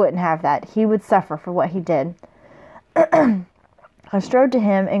 But I wouldn't have that. He would suffer for what he did. I strode to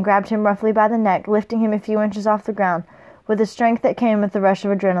him and grabbed him roughly by the neck, lifting him a few inches off the ground, with a strength that came with the rush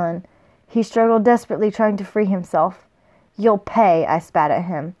of adrenaline. He struggled desperately, trying to free himself. "You'll pay," I spat at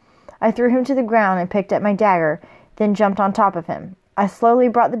him. I threw him to the ground and picked at my dagger, then jumped on top of him. I slowly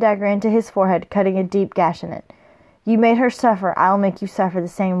brought the dagger into his forehead, cutting a deep gash in it. "You made her suffer. I'll make you suffer the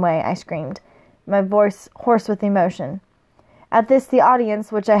same way," I screamed, my voice hoarse with emotion. At this, the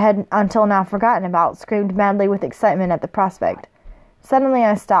audience, which I had until now forgotten about, screamed madly with excitement at the prospect. Suddenly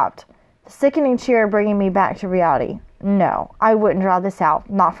I stopped, the sickening cheer bringing me back to reality. No, I wouldn't draw this out,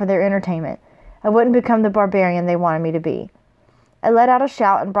 not for their entertainment. I wouldn't become the barbarian they wanted me to be. I let out a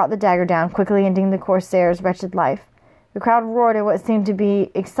shout and brought the dagger down, quickly ending the Corsair's wretched life. The crowd roared in what seemed to be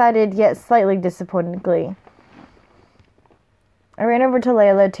excited yet slightly disappointed glee. I ran over to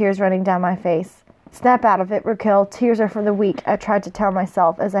Layla, tears running down my face. Snap out of it, Raquel. Tears are for the weak, I tried to tell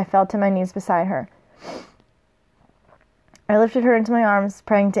myself as I fell to my knees beside her. I lifted her into my arms,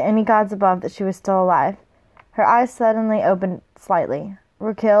 praying to any gods above that she was still alive. Her eyes suddenly opened slightly.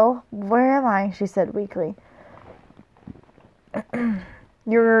 Raquel, where am I? She said weakly.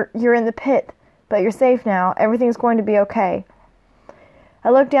 You're in the pit, but you're safe now. Everything's going to be okay. I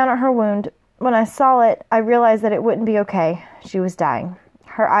looked down at her wound. When I saw it, I realized that it wouldn't be okay. She was dying.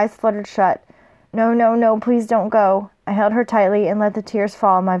 Her eyes fluttered shut. No, no, no, please don't go. I held her tightly and let the tears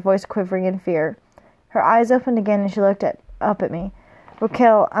fall, my voice quivering in fear. Her eyes opened again and she looked up at me.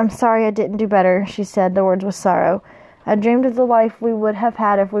 Raquel, I'm sorry I didn't do better, she said, the words with sorrow. I dreamed of the life we would have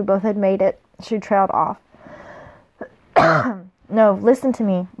had if we both had made it. She trailed off. No, listen to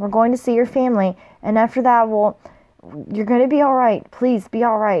me. We're going to see your family, and after that, you're going to be all right. Please, be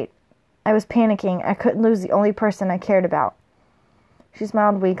all right. I was panicking. I couldn't lose the only person I cared about. She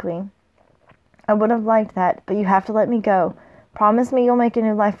smiled weakly. I would have liked that, but you have to let me go. Promise me you'll make a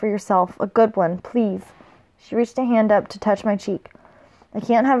new life for yourself. A good one, please. She reached a hand up to touch my cheek. I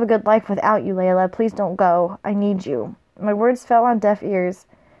can't have a good life without you, Layla. Please don't go. I need you. My words fell on deaf ears.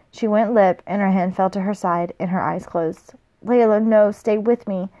 She went limp, and her hand fell to her side, and her eyes closed. Layla, no, stay with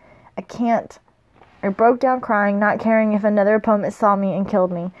me. I can't. I broke down crying, not caring if another opponent saw me and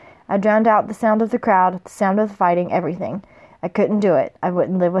killed me. I drowned out the sound of the crowd, the sound of the fighting, everything. I couldn't do it. I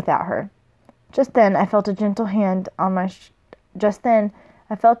wouldn't live without her. Just then, I felt a gentle hand on my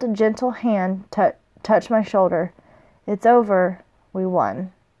touch my shoulder. It's over. We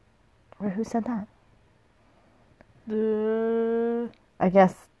won. Who said that? I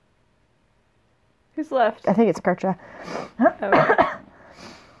guess. Who's left? I think it's Kertra. Oh.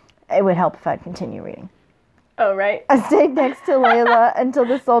 It would help if I'd continue reading. Oh, right. I stayed next to Layla until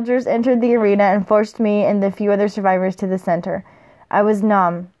the soldiers entered the arena and forced me and the few other survivors to the center. I was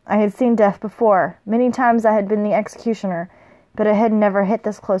numb. I had seen death before. Many times I had been the executioner, but it had never hit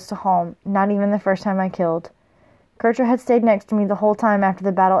this close to home, not even the first time I killed. Kertra had stayed next to me the whole time after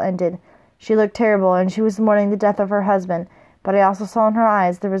the battle ended. She looked terrible, and she was mourning the death of her husband, but I also saw in her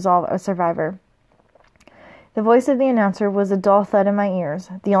eyes the resolve of a survivor. The voice of the announcer was a dull thud in my ears.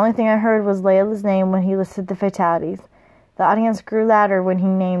 The only thing I heard was Layla's name when he listed the fatalities. The audience grew louder when he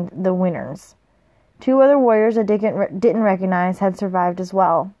named the winners. 2 other warriors I didn't recognize had survived as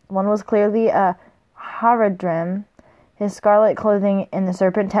well. One was clearly a Haradrim, his scarlet clothing and the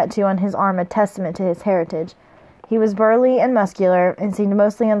serpent tattoo on his arm a testament to his heritage. He was burly and muscular and seemed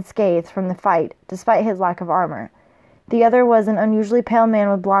mostly unscathed from the fight, despite his lack of armor. The other was an unusually pale man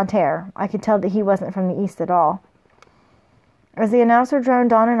with blonde hair. I could tell that he wasn't from the east at all. As the announcer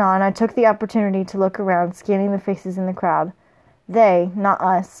droned on and on, I took the opportunity to look around, scanning the faces in the crowd. They, not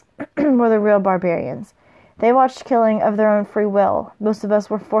us, were the real barbarians. They watched killing of their own free will. Most of us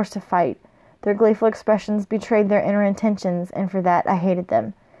were forced to fight. Their gleeful expressions betrayed their inner intentions, and for that I hated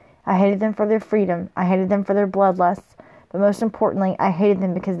them. I hated them for their freedom. I hated them for their bloodlusts. But most importantly, I hated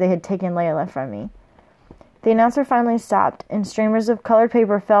them because they had taken Layla from me. The announcer finally stopped, and streamers of colored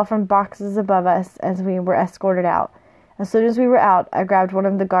paper fell from boxes above us as we were escorted out. As soon as we were out, I grabbed one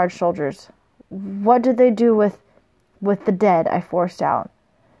of the guard soldiers. What did they do with the dead? I forced out.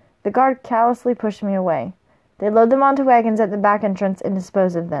 The guard callously pushed me away. They load them onto wagons at the back entrance and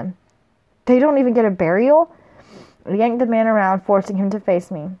dispose of them. They don't even get a burial? I yanked the man around, forcing him to face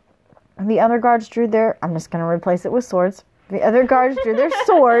me. The other guards drew their... I'm just going to replace it with swords. The other guards drew their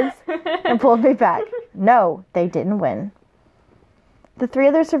swords and pulled me back. No, they didn't win. The 3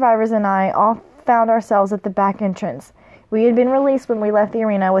 other survivors and I all found ourselves at the back entrance. We had been released when we left the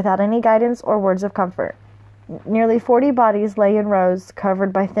arena without any guidance or words of comfort. Nearly 40 bodies lay in rows,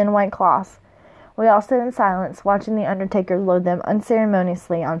 covered by thin white cloths. We all stood in silence, watching the undertaker load them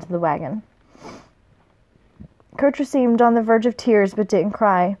unceremoniously onto the wagon. Kertra seemed on the verge of tears, but didn't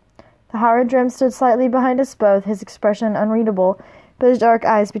cry. The Haradrim stood slightly behind us both, his expression unreadable, but his dark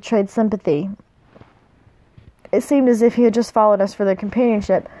eyes betrayed sympathy. It seemed as if he had just followed us for their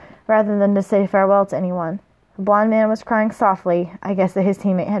companionship, rather than to say farewell to anyone. The blond man was crying softly. I guess that his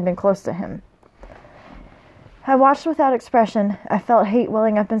teammate had been close to him. I watched without expression. I felt hate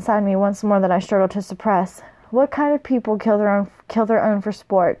welling up inside me once more that I struggled to suppress. What kind of people kill their own for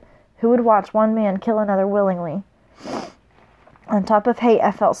sport? Who would watch one man kill another willingly? On top of hate,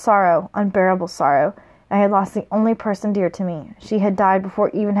 I felt sorrow, unbearable sorrow. I had lost the only person dear to me. She had died before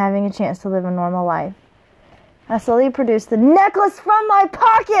even having a chance to live a normal life. I slowly produced the necklace from my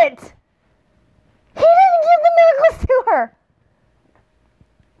pocket! He didn't give the necklace to her!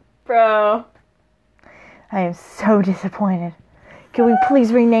 Bro. I am so disappointed. Can we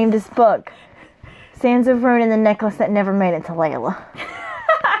please rename this book? Sands of Ruin and the Necklace That Never Made It to Layla.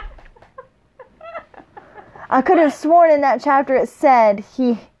 I could have sworn in that chapter it said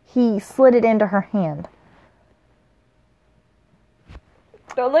he slid it into her hand.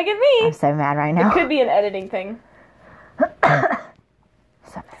 Don't look at me. I'm so mad right now. It could be an editing thing. So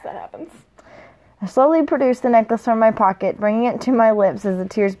That happens. I slowly produced the necklace from my pocket, bringing it to my lips as the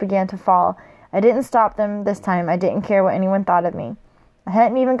tears began to fall. I didn't stop them this time. I didn't care what anyone thought of me. I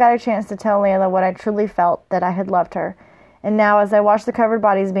hadn't even got a chance to tell Layla what I truly felt, that I had loved her. And now, as I watched the covered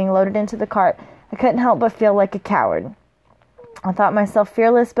bodies being loaded into the cart, I couldn't help but feel like a coward. I thought myself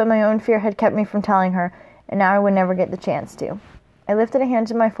fearless, but my own fear had kept me from telling her, and now I would never get the chance to. I lifted a hand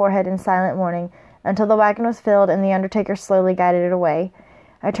to my forehead in silent mourning until the wagon was filled and the undertaker slowly guided it away.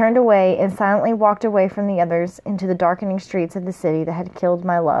 I turned away and silently walked away from the others into the darkening streets of the city that had killed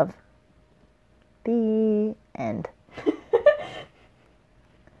my love. The end.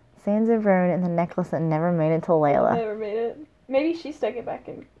 Sands of Roan and the necklace that never made it to Layla. Never made it. Maybe she stuck it back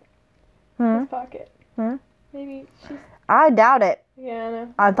in his pocket. Maybe she's... I doubt it. Yeah, I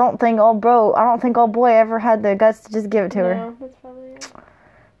know. I don't think old boy ever had the guts to just give it to her. No, that's probably it.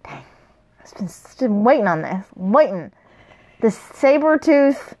 Dang. I've been waiting on this. Waiting. This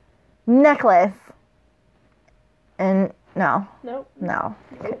saber-tooth necklace. And no. Nope. No.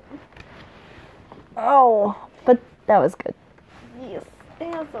 Oh, but that was good. Yes.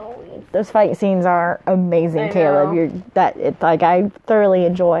 As always. Those fight scenes are amazing, I Caleb. know. I thoroughly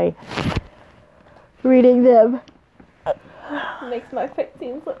enjoy reading them. Makes my fight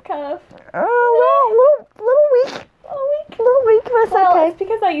scenes look kind of... Oh, little weak. Little weak, but it's Well, okay. it's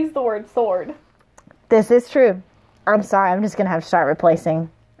because I use the word sword. This is true. I'm sorry, I'm just going to have to start replacing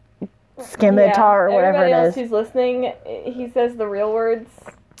scimitar or whatever Everybody it else is. who's listening, he says the real words.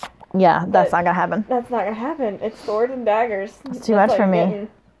 Yeah, that's not going to happen. That's not gonna happen. It's sword and daggers. It's too much for me.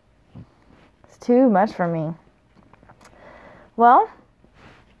 It's too much for me. Well,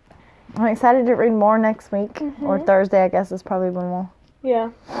 I'm excited to read more next week. Or Thursday, I guess, is probably when we'll... Yeah.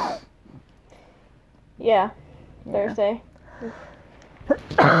 Yeah. Thursday.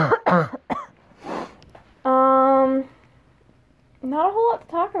 Not a whole lot to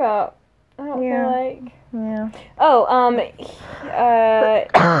talk about. I don't feel like. Yeah. Oh, he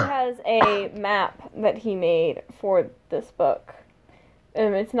has a map that he made for this book.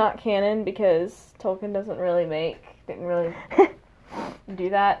 It's not canon because Tolkien didn't really do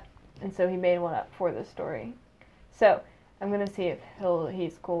that, and so he made one up for this story. So I'm gonna see if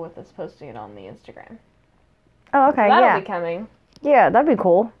he's cool with us posting it on the Instagram. Oh, okay, That'll be coming. Yeah, that'd be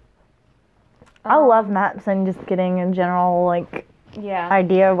cool. I love maps and just getting a general,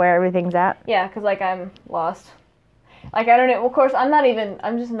 idea of where everything's at. Yeah, because, I'm lost. I don't know. Of course, I don't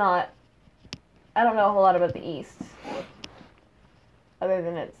know a whole lot about the East. Other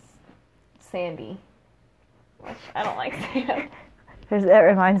than it's sandy. Which I don't like sand. That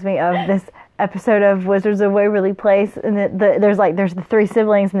reminds me of this episode of Wizards of Waverly Place, and there's the three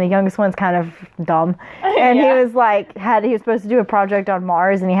siblings, and the youngest one's kind of dumb, and Yeah. he was he was supposed to do a project on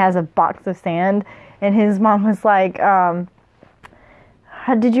Mars, and he has a box of sand, and his mom was like,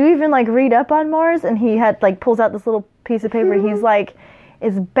 did you even read up on Mars? And he had pulls out this little piece of paper, and he's like,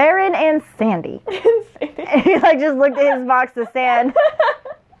 it's barren and sandy. And he just looked at his box of sand.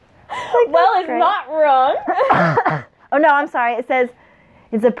 Well, it's great. not wrong. Oh no, I'm sorry. It says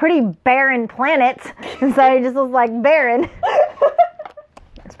it's a pretty barren planet, and so he just was like barren.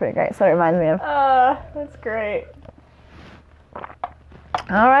 It's pretty great. So it reminds me of. That's great.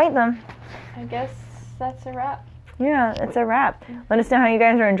 All right then. I guess that's a wrap. Yeah, it's a wrap. Let us know how you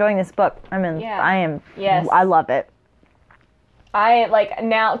guys are enjoying this book. I am. Yes. I love it. I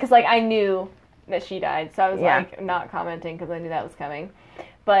now because I knew that she died, so I was not commenting because I knew that was coming,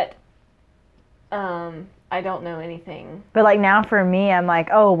 but I don't know anything. But now for me, I'm like,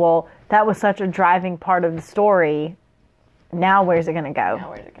 oh well, that was such a driving part of the story. Now where's it gonna go?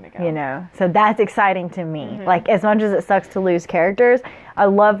 So that's exciting to me. Mm-hmm. As much as it sucks to lose characters, I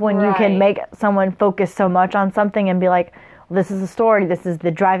love when you can make someone focus so much on something and be like, well, this is the story, this is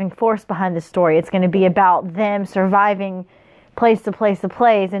the driving force behind the story. It's going to be about them surviving place to place to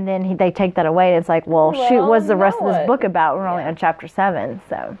place, and then they take that away, and it's like, well shoot, what's the rest of this book about? We're only on chapter 7,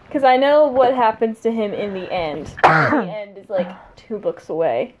 so. Because I know what happens to him in the end. The end is 2 books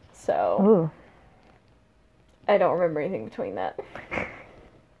away, so. Ooh. I don't remember anything between that.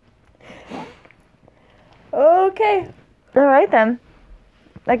 Okay. All right then.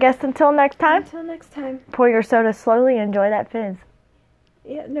 I guess until next time. Until next time. Pour your soda slowly, enjoy that fizz.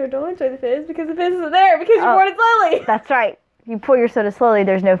 Yeah, no, don't enjoy the fizz because the fizz isn't there because you poured it slowly. That's right. You pour your soda slowly,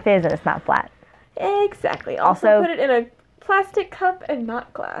 there's no fizz and it's not flat. Exactly. Also put it in a plastic cup and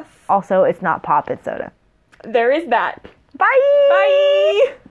not glass. Also, it's not pop, it's soda. There is that. Bye! Bye!